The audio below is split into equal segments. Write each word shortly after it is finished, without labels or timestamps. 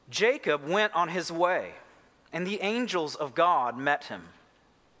Jacob went on his way, and the angels of God met him.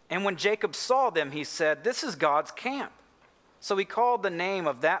 And when Jacob saw them, he said, "This is God's camp." So he called the name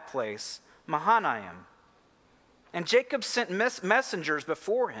of that place Mahanaim. And Jacob sent messengers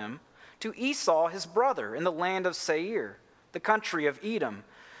before him to Esau his brother in the land of Seir, the country of Edom,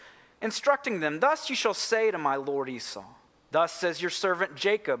 instructing them, "Thus you shall say to my lord Esau, thus says your servant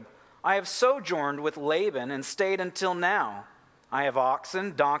Jacob, I have sojourned with Laban and stayed until now. I have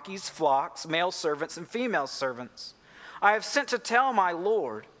oxen, donkeys, flocks, male servants, and female servants. I have sent to tell my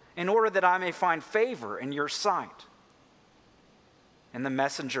lord, in order that I may find favor in your sight." And the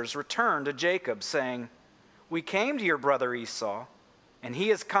messengers returned to Jacob, saying, "We came to your brother Esau, and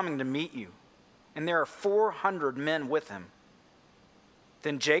he is coming to meet you, and there are 400 men with him."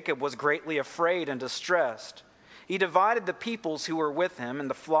 Then Jacob was greatly afraid and distressed. He divided the peoples who were with him and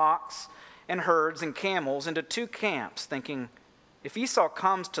the flocks and herds and camels into 2 camps, thinking, "If Esau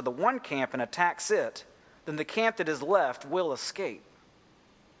comes to the one camp and attacks it, then the camp that is left will escape."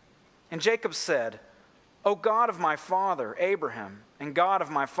 And Jacob said, "O God of my father Abraham, and God of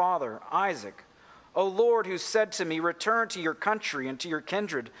my father Isaac, O Lord, who said to me, 'Return to your country and to your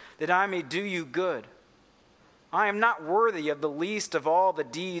kindred, that I may do you good.' I am not worthy of the least of all the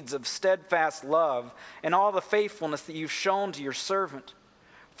deeds of steadfast love and all the faithfulness that you've shown to your servant.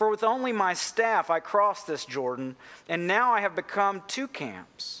 For with only my staff I crossed this Jordan, and now I have become 2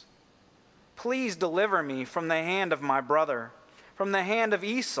 camps. Please deliver me from the hand of my brother, from the hand of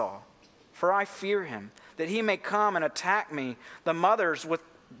Esau, for I fear him, that he may come and attack me, the mothers with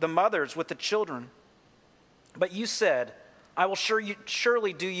the children. But you said, 'I will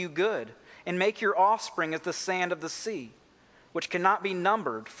surely do you good, and make your offspring as the sand of the sea, which cannot be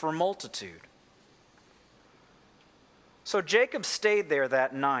numbered for multitude.'" So Jacob stayed there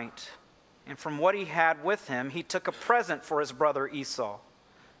that night, and from what he had with him, he took a present for his brother Esau: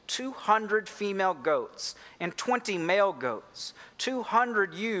 200 female goats and 20 male goats,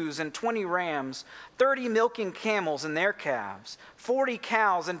 200 ewes and 20 rams, 30 milking camels and their calves, 40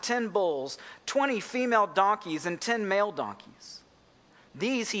 cows and 10 bulls, 20 female donkeys and 10 male donkeys.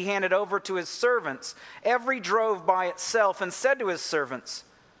 These he handed over to his servants, every drove by itself, and said to his servants,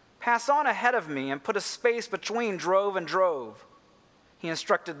 "Pass on ahead of me and put a space between drove and drove." He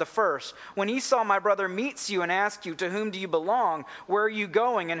instructed the first, "When Esau my brother meets you and asks you, 'To whom do you belong? Where are you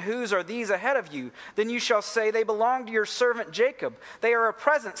going? And whose are these ahead of you?' Then you shall say, 'They belong to your servant Jacob. They are a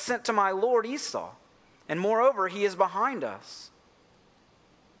present sent to my lord Esau. And moreover, he is behind us.'"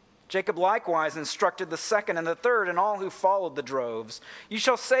 Jacob likewise instructed the second and the third and all who followed the droves. "You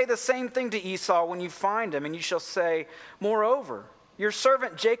shall say the same thing to Esau when you find him, and you shall say, 'Moreover, your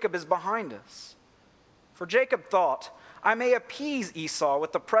servant Jacob is behind us.' For Jacob thought, 'I may appease Esau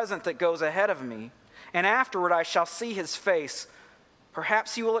with the present that goes ahead of me, and afterward I shall see his face.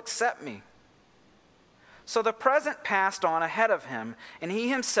 Perhaps he will accept me.' So the present passed on ahead of him, and he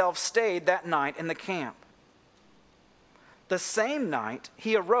himself stayed that night in the camp. The same night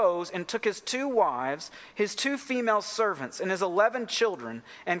he arose and took his 2 wives, his 2 female servants, and his 11 children,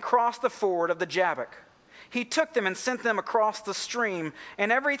 and crossed the ford of the Jabbok. He took them and sent them across the stream,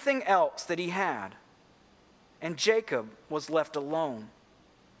 and everything else that he had. And Jacob was left alone.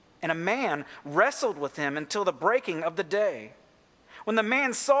 And a man wrestled with him until the breaking of the day. When the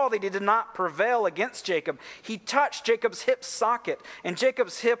man saw that he did not prevail against Jacob, he touched Jacob's hip socket, and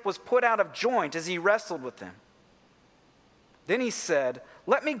Jacob's hip was put out of joint as he wrestled with him. Then he said,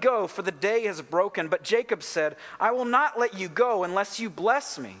 "Let me go, for the day is broken." But Jacob said, "I will not let you go unless you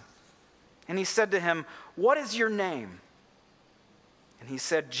bless me." And he said to him, "What is your name?" And he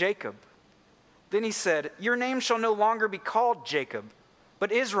said, "Jacob." Then he said, "Your name shall no longer be called Jacob,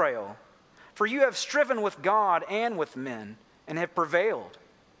 but Israel, for you have striven with God and with men, and have prevailed."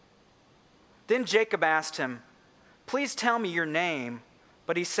 Then Jacob asked him, "Please tell me your name."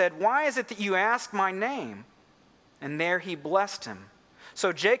 But he said, "Why is it that you ask my name?" And there he blessed him.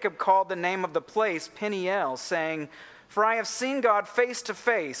 So Jacob called the name of the place Peniel, saying, "For I have seen God face to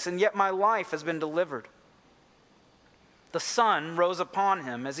face, and yet my life has been delivered." The sun rose upon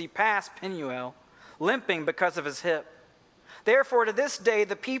him as he passed Peniel, limping because of his hip. Therefore, to this day,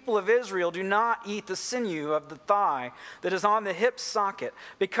 the people of Israel do not eat the sinew of the thigh that is on the hip socket,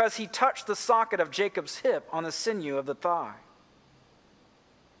 because he touched the socket of Jacob's hip on the sinew of the thigh.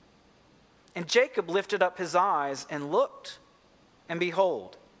 And Jacob lifted up his eyes and looked, and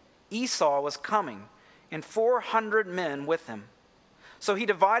behold, Esau was coming, and 400 men with him. So he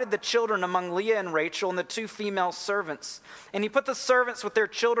divided the children among Leah and Rachel and the 2 female servants. And he put the servants with their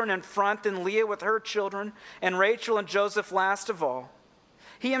children in front, and Leah with her children, and Rachel and Joseph last of all.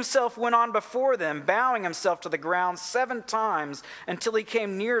 He himself went on before them, bowing himself to the ground 7 times until he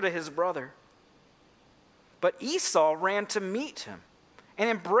came near to his brother. But Esau ran to meet him and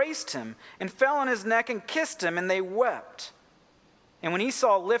embraced him and fell on his neck and kissed him, and they wept. And when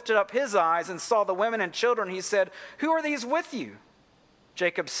Esau lifted up his eyes and saw the women and children, he said, "Who are these with you?"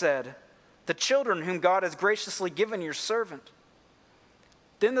 Jacob said, "The children whom God has graciously given your servant."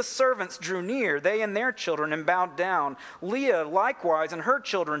 Then the servants drew near, they and their children, and bowed down. Leah likewise and her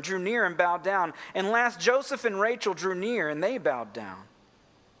children drew near and bowed down. And last Joseph and Rachel drew near, and they bowed down.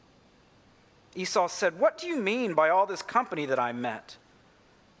 Esau said, "What do you mean by all this company that I met?"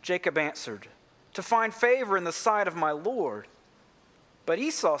 Jacob answered, "To find favor in the sight of my Lord." But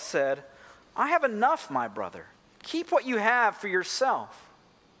Esau said, "I have enough, my brother. Keep what you have for yourself."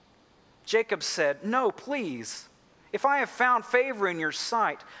 Jacob said, "No, please. If I have found favor in your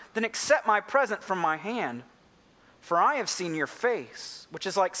sight, then accept my present from my hand. For I have seen your face, which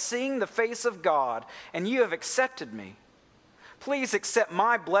is like seeing the face of God, and you have accepted me. Please accept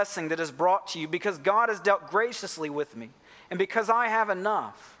my blessing that is brought to you, because God has dealt graciously with me, and because I have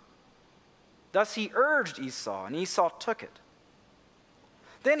enough." Thus he urged Esau, and Esau took it.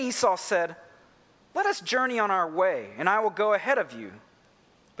 Then Esau said, "Let us journey on our way, and I will go ahead of you."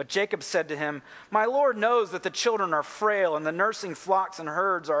 But Jacob said to him, "My Lord knows that the children are frail, and the nursing flocks and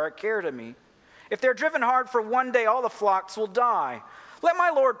herds are a care to me. If they're driven hard for one day, all the flocks will die. Let my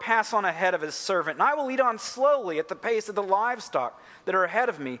Lord pass on ahead of his servant, and I will lead on slowly at the pace of the livestock that are ahead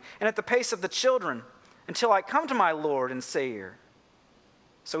of me, and at the pace of the children, until I come to my Lord in Seir."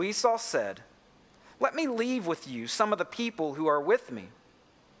 So Esau said, "Let me leave with you some of the people who are with me."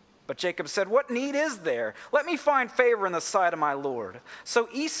 But Jacob said, "What need is there? Let me find favor in the sight of my Lord." So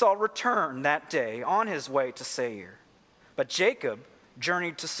Esau returned that day on his way to Seir. But Jacob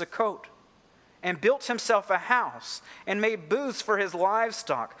journeyed to Sukkot and built himself a house and made booths for his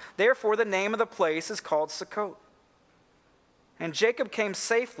livestock. Therefore the name of the place is called Sukkot. And Jacob came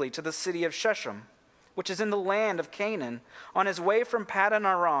safely to the city of Shechem, which is in the land of Canaan, on his way from Paddan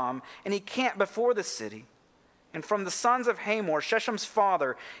Aram, and he camped before the city. And from the sons of Hamor, Shechem's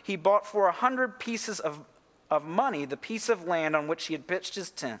father, he bought for 100 pieces of money the piece of land on which he had pitched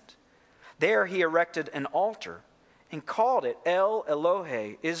his tent. There he erected an altar and called it El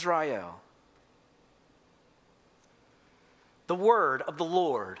Elohe Israel. The word of the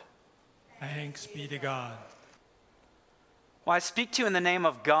Lord. Thanks be to God. Well, I speak to you in the name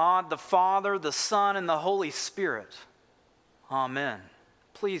of God, the Father, the Son, and the Holy Spirit. Amen.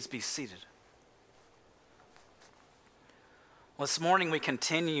 Please be seated. This morning we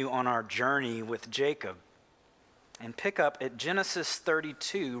continue on our journey with Jacob and pick up at Genesis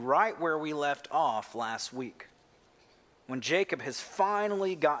 32, right where we left off last week, when Jacob has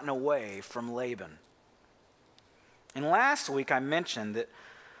finally gotten away from Laban. And last week I mentioned that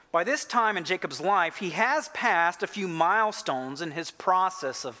by this time in Jacob's life, he has passed a few milestones in his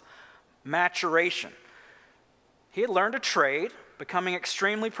process of maturation. He had learned a trade, becoming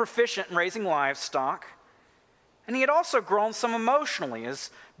extremely proficient in raising livestock. And he had also grown some emotionally, as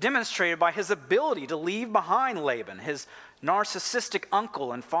demonstrated by his ability to leave behind Laban, his narcissistic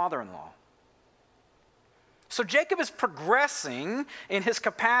uncle and father-in-law. So Jacob is progressing in his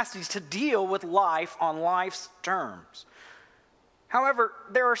capacities to deal with life on life's terms. However,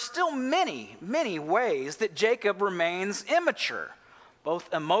 there are still many, many ways that Jacob remains immature,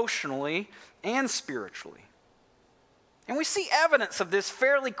 both emotionally and spiritually. And we see evidence of this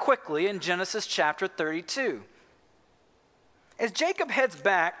fairly quickly in Genesis chapter 32. As Jacob heads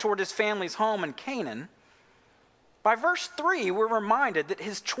back toward his family's home in Canaan, by verse 3, we're reminded that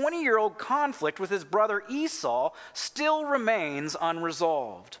his 20-year-old conflict with his brother Esau still remains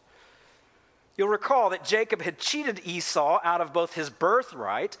unresolved. You'll recall that Jacob had cheated Esau out of both his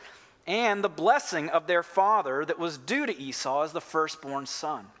birthright and the blessing of their father that was due to Esau as the firstborn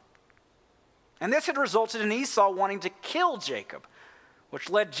son. And this had resulted in Esau wanting to kill Jacob,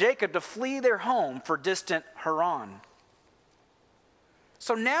 which led Jacob to flee their home for distant Haran.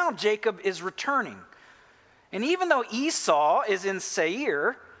 So now Jacob is returning. And even though Esau is in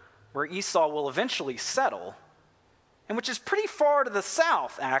Seir, where Esau will eventually settle, and which is pretty far to the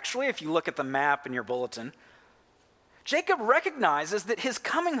south, actually, if you look at the map in your bulletin, Jacob recognizes that his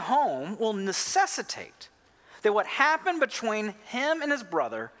coming home will necessitate that what happened between him and his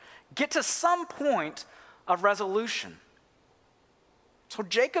brother get to some point of resolution. So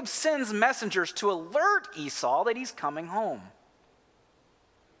Jacob sends messengers to alert Esau that he's coming home.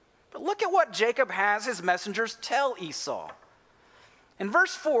 But look at what Jacob has his messengers tell Esau. In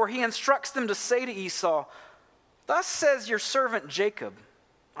verse 4, he instructs them to say to Esau, "Thus says your servant Jacob,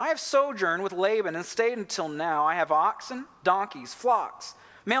 I have sojourned with Laban and stayed until now. I have oxen, donkeys, flocks,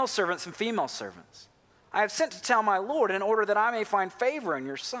 male servants and female servants. I have sent to tell my Lord in order that I may find favor in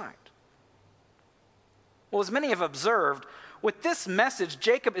your sight. Well, as many have observed, with this message,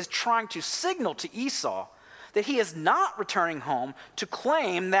 Jacob is trying to signal to Esau that he is not returning home to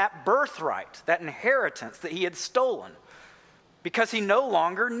claim that birthright, that inheritance that he had stolen, because he no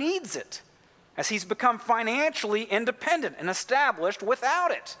longer needs it, as he's become financially independent and established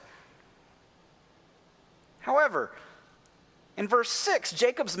without it. However, in verse 6,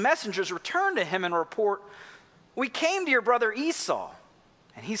 Jacob's messengers return to him and report, "We came to your brother Esau,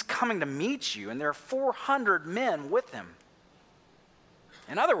 and he's coming to meet you, and there are 400 men with him."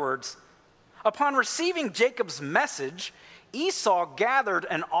 In other words, upon receiving Jacob's message, Esau gathered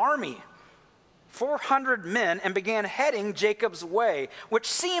an army, 400 men, and began heading Jacob's way, which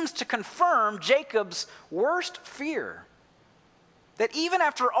seems to confirm Jacob's worst fear. That even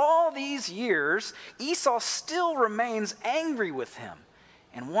after all these years, Esau still remains angry with him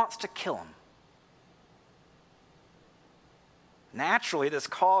and wants to kill him. Naturally, this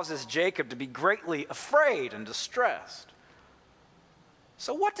causes Jacob to be greatly afraid and distressed.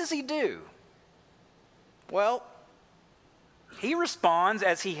 So what does he do? Well, he responds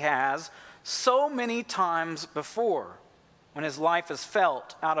as he has so many times before when his life has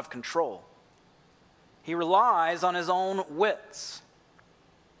felt out of control. He relies on his own wits.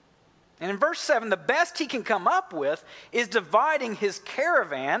 And in verse 7, the best he can come up with is dividing his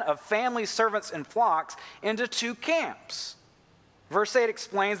caravan of family, servants, and flocks into two camps. Verse 8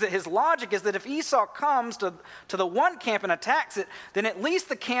 explains that his logic is that if Esau comes to the one camp and attacks it, then at least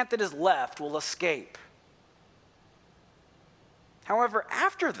the camp that is left will escape. However,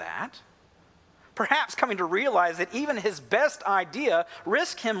 after that, perhaps coming to realize that even his best idea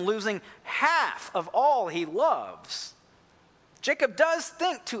risks him losing half of all he loves, Jacob does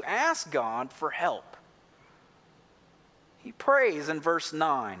think to ask God for help. He prays in verse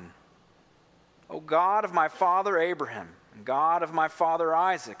 9, "O God of my father Abraham, and God of my father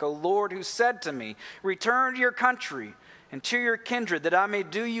Isaac, O Lord, who said to me, 'Return to your country and to your kindred, that I may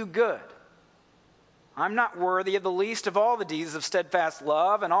do you good.' I'm not worthy of the least of all the deeds of steadfast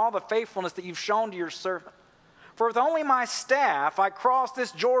love and all the faithfulness that you've shown to your servant. For with only my staff I crossed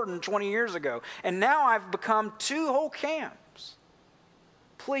this Jordan 20 years ago, and now I've become two whole camps.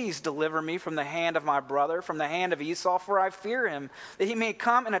 Please deliver me from the hand of my brother, from the hand of Esau, for I fear him, that he may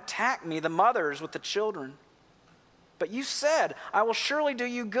come and attack me, the mothers with the children. But you said, 'I will surely do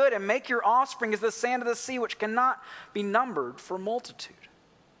you good and make your offspring as the sand of the sea, which cannot be numbered for multitude.'"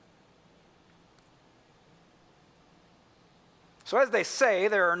 So as they say,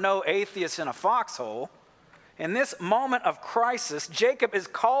 there are no atheists in a foxhole. In this moment of crisis, Jacob is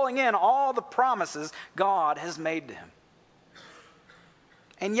calling in all the promises God has made to him.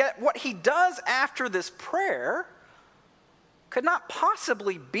 And yet what he does after this prayer could not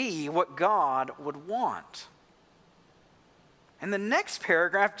possibly be what God would want. In the next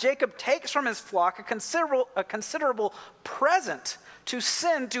paragraph, Jacob takes from his flock a considerable present to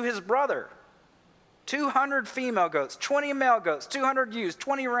send to his brother. 200 female goats, 20 male goats, 200 ewes,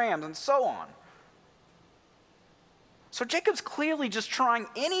 20 rams, and so on. So Jacob's clearly just trying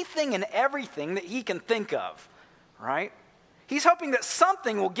anything and everything that he can think of, right? He's hoping that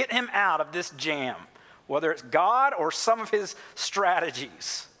something will get him out of this jam, whether it's God or some of his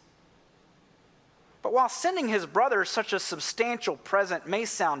strategies. But while sending his brother such a substantial present may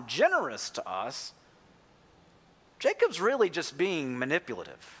sound generous to us, Jacob's really just being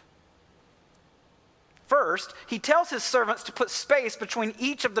manipulative. First, he tells his servants to put space between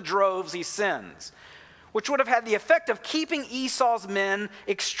each of the droves he sends, which would have had the effect of keeping Esau's men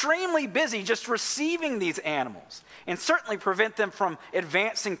extremely busy just receiving these animals, and certainly prevent them from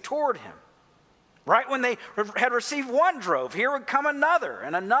advancing toward him. Right when they had received one drove, here would come another,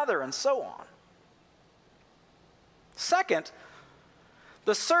 and so on. Second,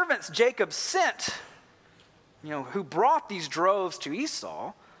 the servants Jacob sent, who brought these droves to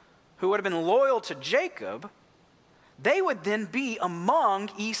Esau, who would have been loyal to Jacob, they would then be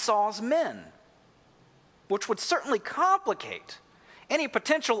among Esau's men, which would certainly complicate any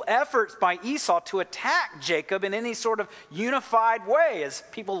potential efforts by Esau to attack Jacob in any sort of unified way, as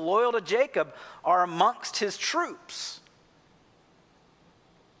people loyal to Jacob are amongst his troops.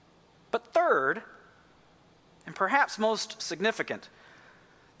 But third, and perhaps most significant,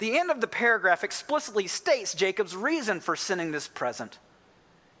 the end of the paragraph explicitly states Jacob's reason for sending this present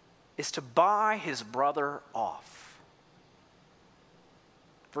is to buy his brother off.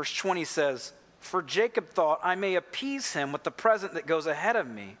 Verse 20 says, "For Jacob thought, I may appease him with the present that goes ahead of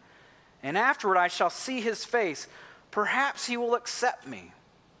me, and afterward I shall see his face. Perhaps he will accept me."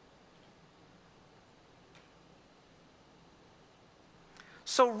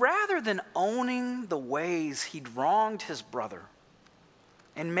 So rather than owning the ways he'd wronged his brother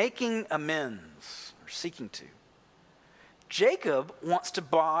and making amends, or seeking to, Jacob wants to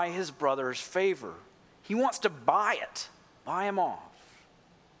buy his brother's favor. He wants to buy him off.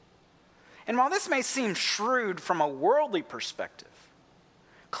 And while this may seem shrewd from a worldly perspective,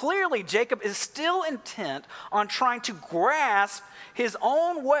 clearly Jacob is still intent on trying to grasp his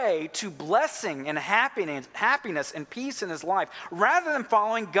own way to blessing and happiness and peace in his life, rather than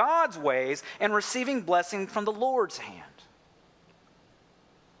following God's ways and receiving blessing from the Lord's hand.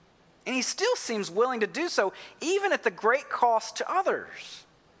 And he still seems willing to do so, even at the great cost to others.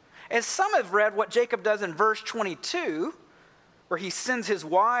 As some have read what Jacob does in verse 22, where he sends his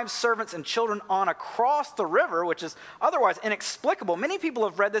wives, servants, and children on across the river, which is otherwise inexplicable. Many people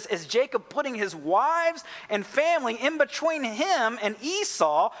have read this as Jacob putting his wives and family in between him and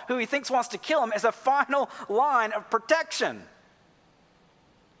Esau, who he thinks wants to kill him, as a final line of protection.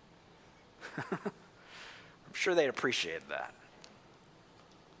 I'm sure they'd appreciate that.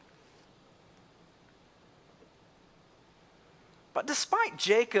 But despite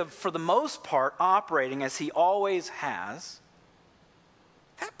Jacob, for the most part, operating as he always has,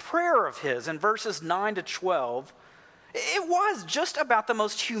 that prayer of his in verses 9 to 12, it was just about the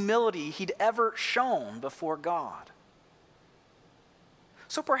most humility he'd ever shown before God.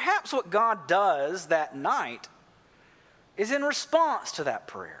 So perhaps what God does that night is in response to that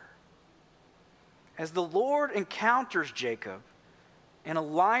prayer, as the Lord encounters Jacob in a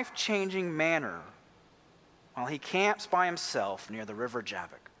life-changing manner while he camps by himself near the river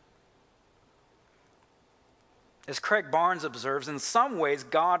Jabbok. As Craig Barnes observes, in some ways,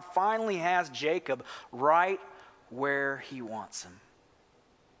 God finally has Jacob right where he wants him.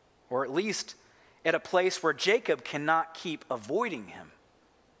 Or at least at a place where Jacob cannot keep avoiding him.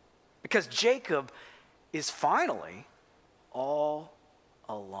 Because Jacob is finally all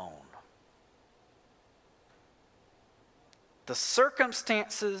alone. The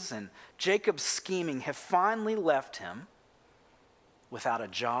circumstances and Jacob's scheming have finally left him without a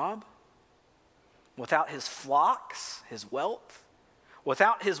job, without his flocks, his wealth,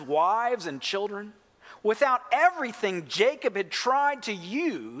 without his wives and children, without everything Jacob had tried to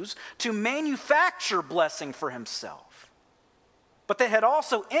use to manufacture blessing for himself, but that had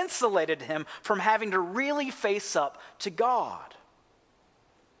also insulated him from having to really face up to God.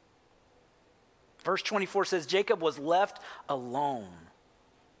 Verse 24 says, Jacob was left alone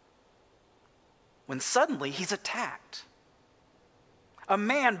when suddenly he's attacked. A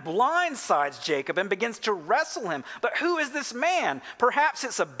man blindsides Jacob and begins to wrestle him. But who is this man? Perhaps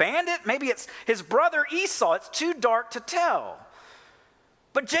it's a bandit. Maybe it's his brother Esau. It's too dark to tell.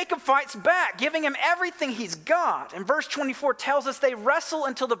 But Jacob fights back, giving him everything he's got. And verse 24 tells us they wrestle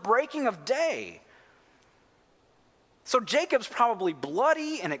until the breaking of day. So Jacob's probably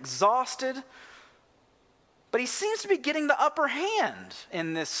bloody and exhausted, but he seems to be getting the upper hand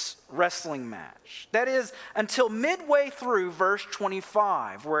in this wrestling match. That is, until midway through verse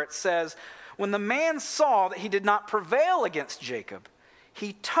 25, where it says, when the man saw that he did not prevail against Jacob,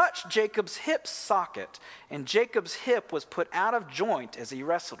 he touched Jacob's hip socket, and Jacob's hip was put out of joint as he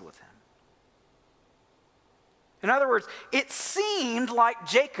wrestled with him. In other words, it seemed like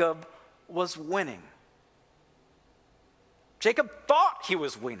Jacob was winning. Jacob thought he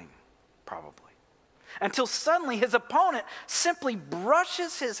was winning, probably. Until suddenly his opponent simply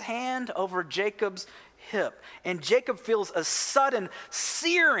brushes his hand over Jacob's hip, and Jacob feels a sudden,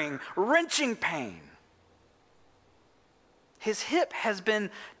 searing, wrenching pain. His hip has been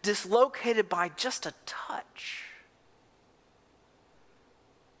dislocated by just a touch.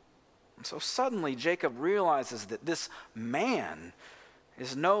 And so suddenly Jacob realizes that this man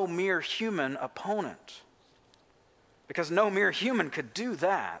is no mere human opponent, because no mere human could do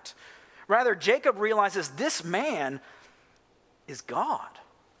that. Rather, Jacob realizes this man is God.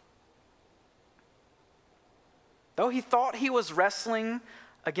 Though he thought he was wrestling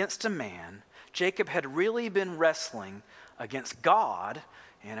against a man, Jacob had really been wrestling against God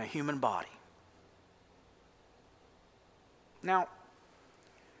in a human body. Now,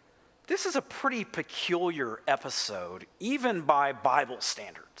 this is a pretty peculiar episode, even by Bible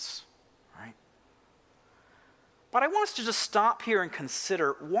standards. But I want us to just stop here and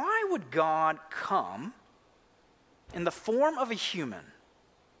consider, why would God come in the form of a human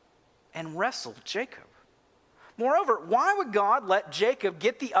and wrestle Jacob? Moreover, why would God let Jacob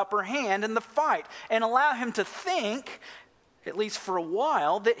get the upper hand in the fight and allow him to think, at least for a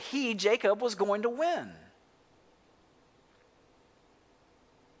while, that he, Jacob, was going to win?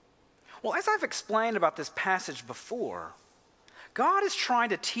 Well, as I've explained about this passage before, God is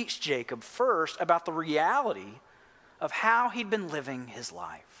trying to teach Jacob first about the reality of how he'd been living his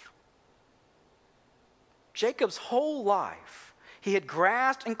life. Jacob's whole life, he had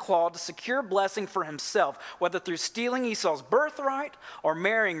grasped and clawed to secure blessing for himself, whether through stealing Esau's birthright or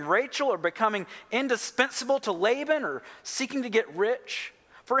marrying Rachel or becoming indispensable to Laban or seeking to get rich.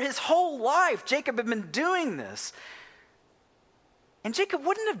 For his whole life, Jacob had been doing this. And Jacob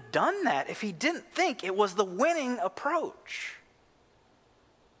wouldn't have done that if he didn't think it was the winning approach.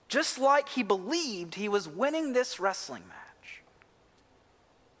 Just like he believed he was winning this wrestling match.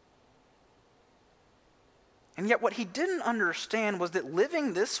 And yet what he didn't understand was that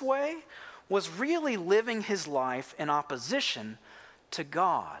living this way was really living his life in opposition to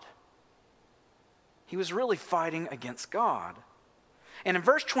God. He was really fighting against God. And in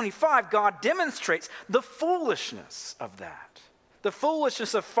verse 25, God demonstrates the foolishness of that. The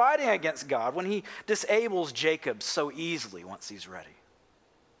foolishness of fighting against God when he disables Jacob so easily once he's ready.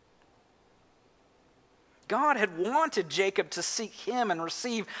 God had wanted Jacob to seek him and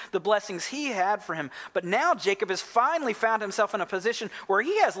receive the blessings he had for him. But now Jacob has finally found himself in a position where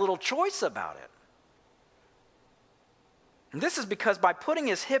he has little choice about it. And this is because by putting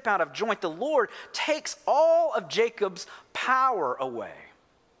his hip out of joint, the Lord takes all of Jacob's power away.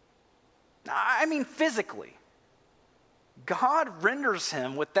 I mean physically. God renders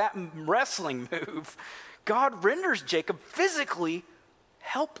him with that wrestling move. God renders Jacob physically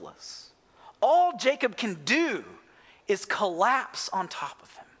helpless. All Jacob can do is collapse on top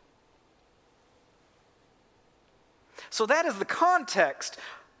of him. So that is the context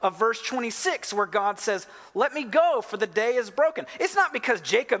of verse 26 where God says, "Let me go, for the day is broken." It's not because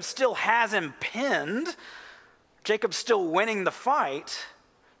Jacob still has him pinned. Jacob's still winning the fight.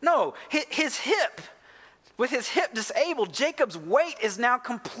 No, his hip, with his hip disabled, Jacob's weight is now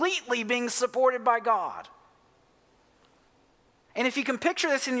completely being supported by God. And if you can picture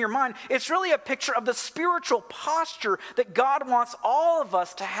this in your mind, it's really a picture of the spiritual posture that God wants all of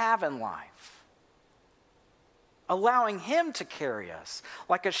us to have in life. Allowing him to carry us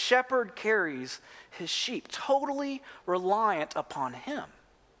like a shepherd carries his sheep, totally reliant upon him.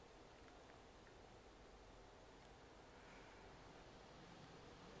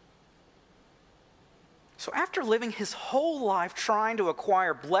 So after living his whole life trying to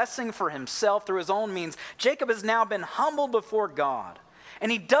acquire blessing for himself through his own means, Jacob has now been humbled before God.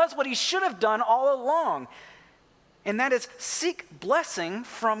 And he does what he should have done all along, and that is seek blessing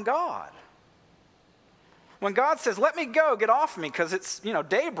from God. When God says, "Let me go, get off me, because it's,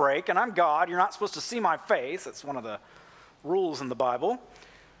 daybreak and I'm God, you're not supposed to see my face." That's one of the rules in the Bible.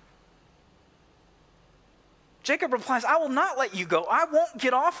 Jacob replies, "I will not let you go. I won't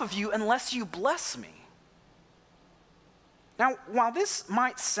get off of you unless you bless me." Now, while this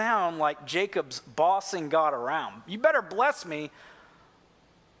might sound like Jacob's bossing God around, "You better bless me,"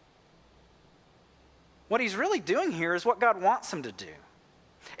 what he's really doing here is what God wants him to do.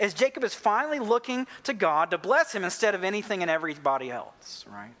 As Jacob is finally looking to God to bless him instead of anything and everybody else,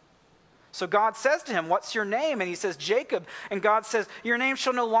 right? So God says to him, "What's your name?" And he says, "Jacob." And God says, "Your name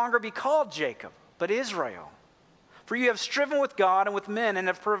shall no longer be called Jacob, but Israel. For you have striven with God and with men and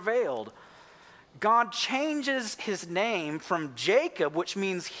have prevailed." God changes his name from Jacob, which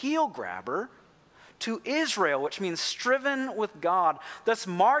means heel grabber, to Israel, which means striven with God, thus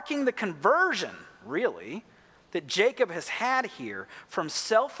marking the conversion, really, that Jacob has had here from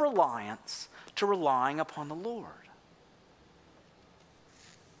self-reliance to relying upon the Lord.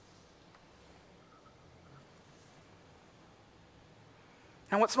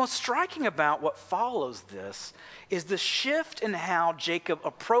 Now, what's most striking about what follows this is the shift in how Jacob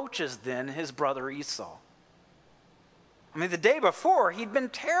approaches then his brother Esau. I mean, the day before, he'd been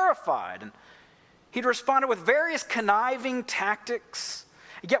terrified, and he'd responded with various conniving tactics.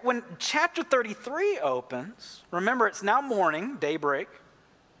 Yet when chapter 33 opens, remember it's now morning, daybreak,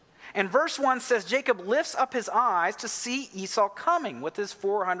 and verse 1 says Jacob lifts up his eyes to see Esau coming with his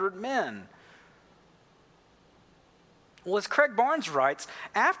 400 men. Well, as Craig Barnes writes,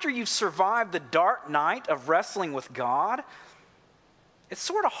 after you've survived the dark night of wrestling with God, it's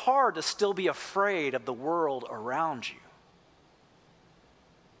sort of hard to still be afraid of the world around you.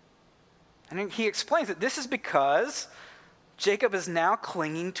 And he explains that this is because Jacob is now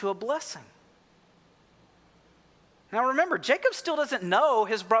clinging to a blessing. Now remember, Jacob still doesn't know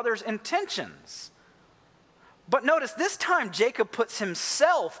his brother's intentions. But notice, this time Jacob puts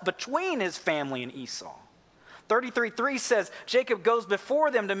himself between his family and Esau. 33:3 says, Jacob goes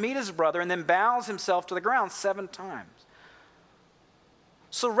before them to meet his brother and then bows himself to the ground 7 times.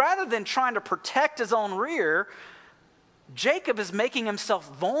 So rather than trying to protect his own rear, Jacob is making himself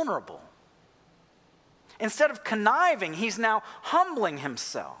vulnerable. Instead of conniving, he's now humbling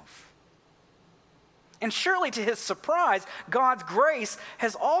himself. And surely to his surprise, God's grace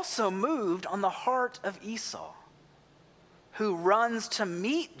has also moved on the heart of Esau, who runs to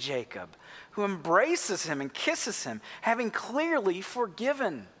meet Jacob, who embraces him and kisses him, having clearly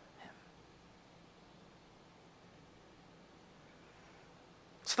forgiven him.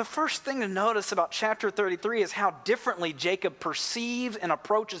 So the first thing to notice about chapter 33 is how differently Jacob perceives and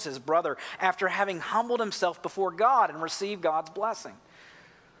approaches his brother after having humbled himself before God and received God's blessing.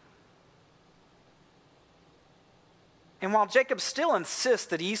 And while Jacob still insists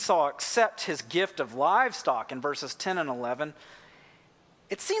that Esau accept his gift of livestock in verses 10 and 11,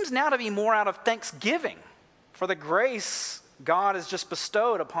 it seems now to be more out of thanksgiving for the grace God has just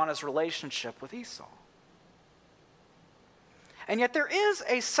bestowed upon his relationship with Esau. And yet there is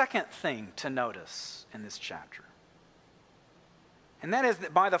a second thing to notice in this chapter. And that is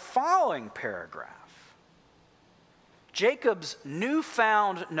that by the following paragraph, Jacob's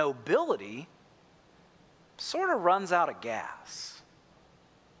newfound nobility sort of runs out of gas.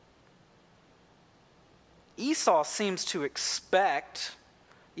 Esau seems to expect,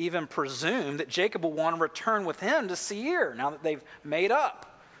 even presume, that Jacob will want to return with him to Seir now that they've made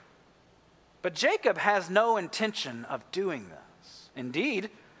up. But Jacob has no intention of doing this.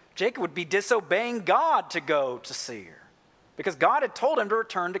 Indeed, Jacob would be disobeying God to go to Seir, because God had told him to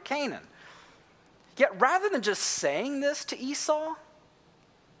return to Canaan. Yet rather than just saying this to Esau,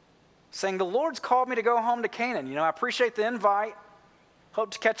 saying, the Lord's called me to go home to Canaan. I appreciate the invite.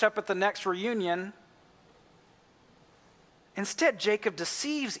 Hope to catch up at the next reunion. Instead, Jacob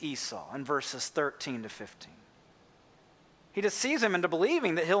deceives Esau in verses 13 to 15. He deceives him into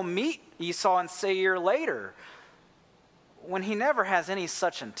believing that he'll meet Esau in Seir later, when he never has any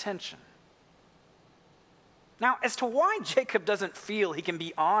such intention. Now, as to why Jacob doesn't feel he can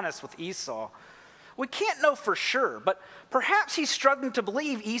be honest with Esau, we can't know for sure, but perhaps he's struggling to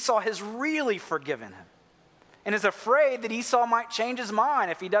believe Esau has really forgiven him and is afraid that Esau might change his mind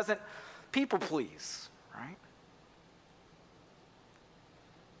if he doesn't people please, right?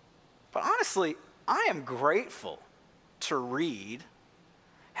 But honestly, I am grateful to read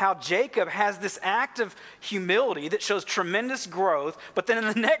how Jacob has this act of humility that shows tremendous growth, but then in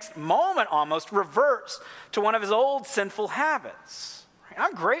the next moment almost reverts to one of his old sinful habits.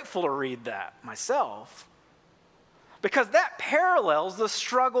 I'm grateful to read that myself, because that parallels the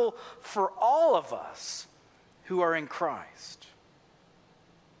struggle for all of us who are in Christ.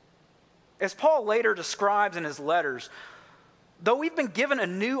 As Paul later describes in his letters, though we've been given a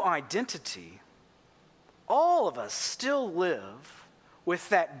new identity, all of us still live with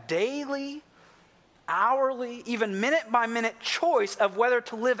that daily, hourly, even minute-by-minute choice of whether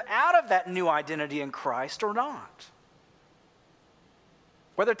to live out of that new identity in Christ or not.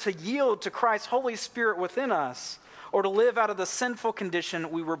 Whether to yield to Christ's Holy Spirit within us or to live out of the sinful condition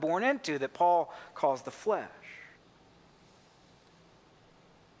we were born into that Paul calls the flesh.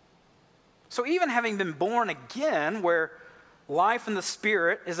 So even having been born again, where life in the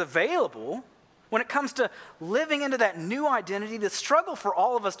Spirit is available, when it comes to living into that new identity, the struggle for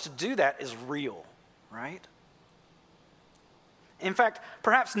all of us to do that is real, right? In fact,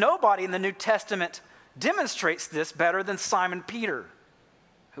 perhaps nobody in the New Testament demonstrates this better than Simon Peter,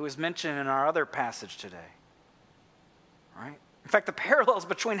 who is mentioned in our other passage today, right? In fact, the parallels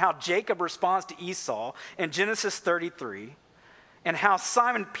between how Jacob responds to Esau in Genesis 33 and how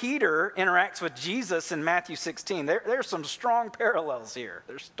Simon Peter interacts with Jesus in Matthew 16, there's some strong parallels here.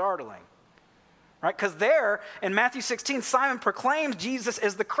 They're startling. Right? Because there, in Matthew 16, Simon proclaims Jesus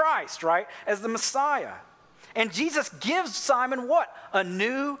as the Christ, right? As the Messiah. And Jesus gives Simon what? A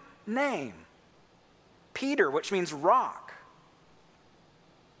new name. Peter, which means rock.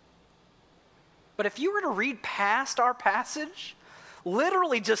 But if you were to read past our passage,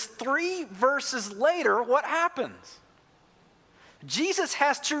 literally just 3 verses later, what happens? Jesus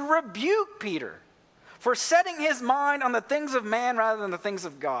has to rebuke Peter for setting his mind on the things of man rather than the things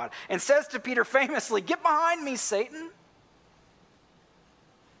of God, and says to Peter famously, "Get behind me, Satan."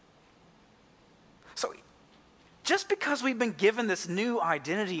 So just because we've been given this new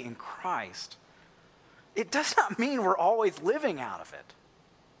identity in Christ, it does not mean we're always living out of it.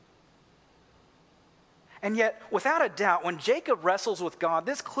 And yet, without a doubt, when Jacob wrestles with God,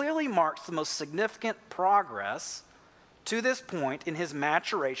 this clearly marks the most significant progress to this point in his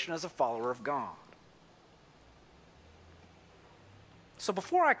maturation as a follower of God. So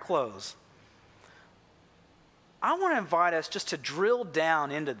before I close, I want to invite us just to drill down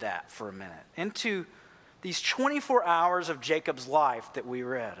into that for a minute, into these 24 hours of Jacob's life that we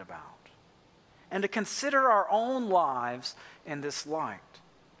read about, and to consider our own lives in this light.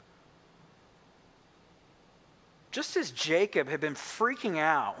 Just as Jacob had been freaking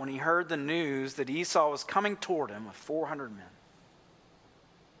out when he heard the news that Esau was coming toward him with 400 men,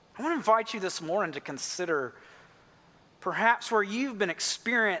 I want to invite you this morning to consider perhaps where you've been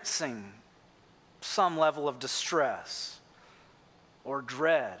experiencing some level of distress or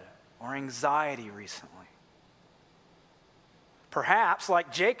dread or anxiety recently. Perhaps,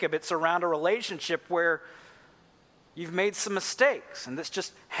 like Jacob, it's around a relationship where you've made some mistakes and that's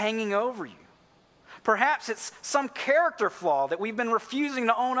just hanging over you. Perhaps it's some character flaw that we've been refusing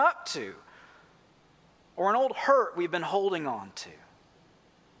to own up to, or an old hurt we've been holding on to,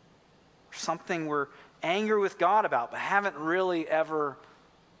 or something we're angry with God about but haven't really ever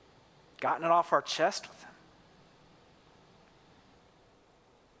gotten it off our chest with Him.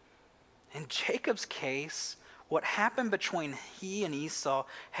 In Jacob's case, what happened between he and Esau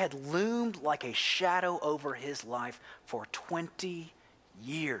had loomed like a shadow over his life for 20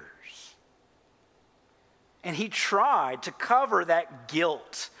 years. And he tried to cover that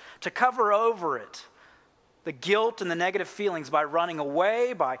guilt, to cover over it, the guilt and the negative feelings, by running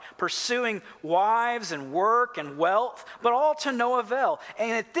away, by pursuing wives and work and wealth, but all to no avail.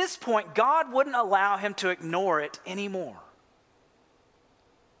 And at this point, God wouldn't allow him to ignore it anymore.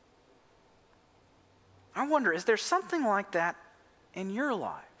 I wonder, is there something like that in your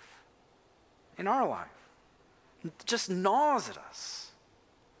life, in our life? It just gnaws at us,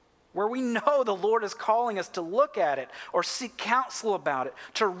 where we know the Lord is calling us to look at it or seek counsel about it,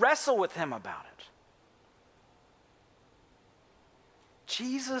 to wrestle with Him about it.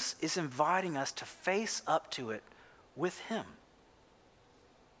 Jesus is inviting us to face up to it with Him.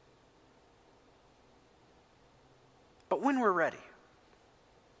 But when we're ready,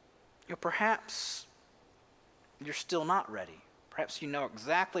 perhaps you're still not ready. Perhaps you know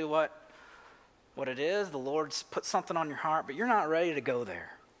exactly what it is. The Lord's put something on your heart, but you're not ready to go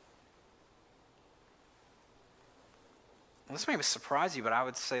there. Well, this may surprise you, but I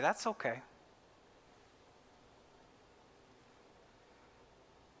would say that's okay.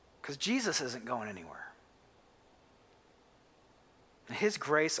 Because Jesus isn't going anywhere. His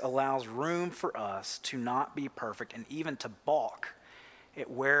grace allows room for us to not be perfect and even to balk at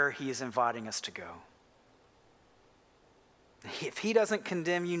where He is inviting us to go. If He doesn't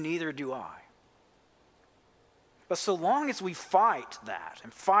condemn you, neither do I. But so long as we fight that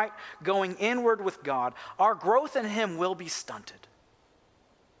and fight going inward with God, our growth in Him will be stunted.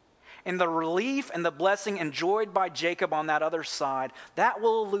 And the relief and the blessing enjoyed by Jacob on that other side, that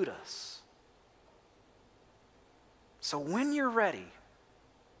will elude us. So when you're ready,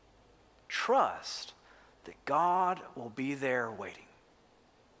 trust that God will be there waiting.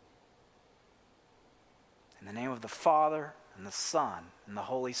 In the name of the Father, and the Son, and the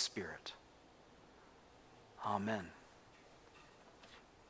Holy Spirit. Amen.